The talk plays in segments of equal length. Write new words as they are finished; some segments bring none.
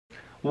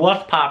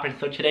What's poppin'?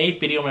 So today's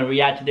video I'm going to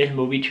react to this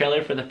movie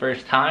trailer for the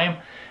first time,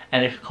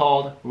 and it's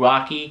called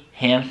Rocky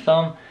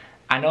Handsome.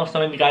 I know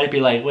some of you guys be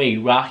like, wait,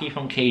 Rocky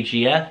from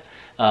KGF?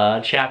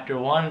 Chapter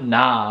 1?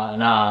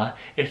 Nah.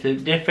 It's a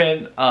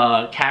different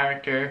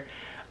character,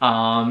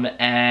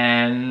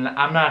 and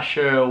I'm not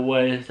sure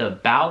what it's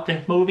about,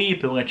 this movie,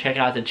 but we're going to check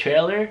out the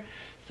trailer.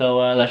 So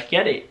let's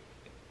get it.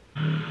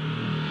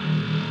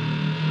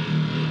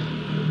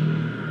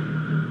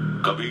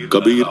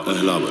 Kabir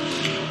Ahlawat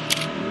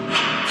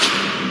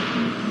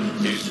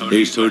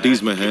as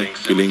 30s में है,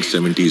 killing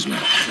 70s में।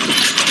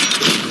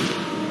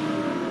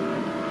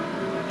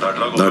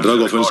 ना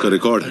drug offence का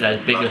record है,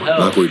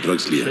 ना कोई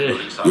drugs लिया,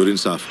 urine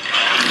साफ,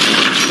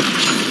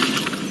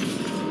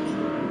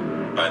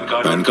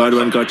 पैन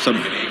कार्ड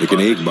सब,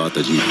 लेकिन एक बात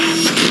अजीब,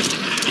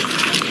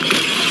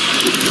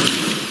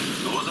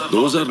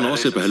 2009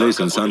 से पहले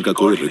इस इंसान का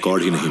कोई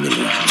रिकॉर्ड ही नहीं मिल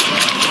रहा।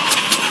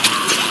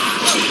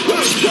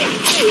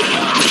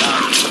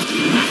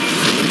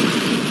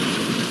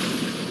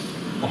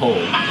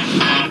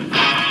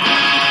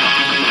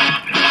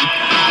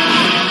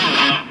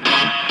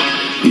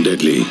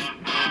 Deadly,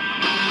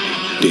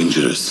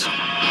 dangerous,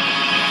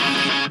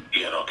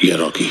 yeah,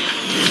 Rocky.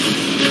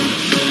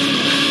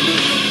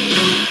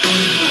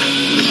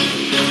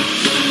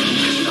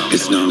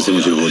 इस नाम से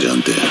मुझे वो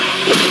जानते हैं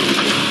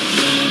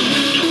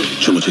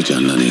जो मुझे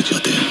जानना नहीं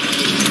चाहते।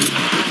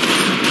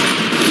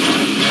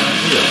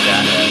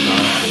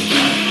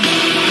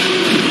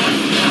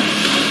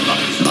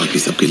 बाकी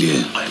सबके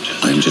लिए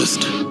आई एम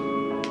जस्ट।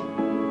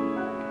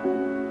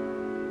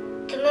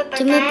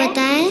 तुम्हें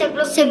पता है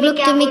सब लोग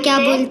तुम्हें क्या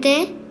बोलते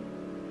हैं?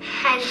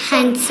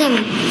 Handsome.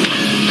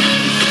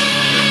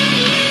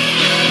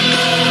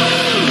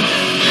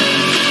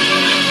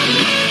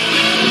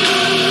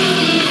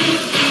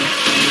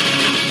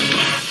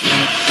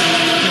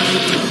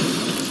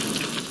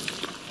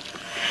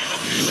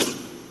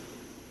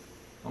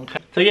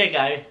 So yeah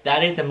guys,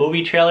 that is the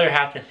movie trailer. I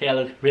have to say it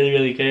looks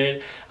really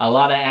good. A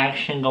lot of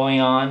action going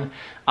on.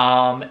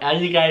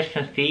 As you guys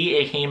can see,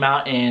 it came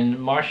out in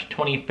March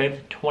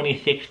 25th,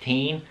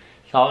 2016.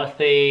 So I'll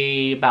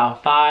say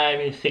about 5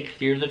 or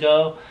 6 years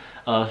ago.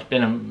 It's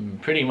been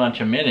pretty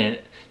much a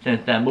minute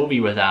since that movie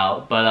was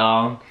out. But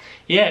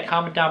yeah,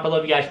 comment down below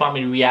if you guys want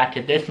me to react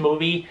to this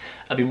movie.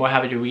 I'll be more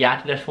happy to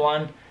react to this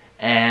one.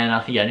 And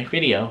I'll see you in the next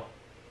video.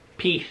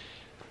 Peace.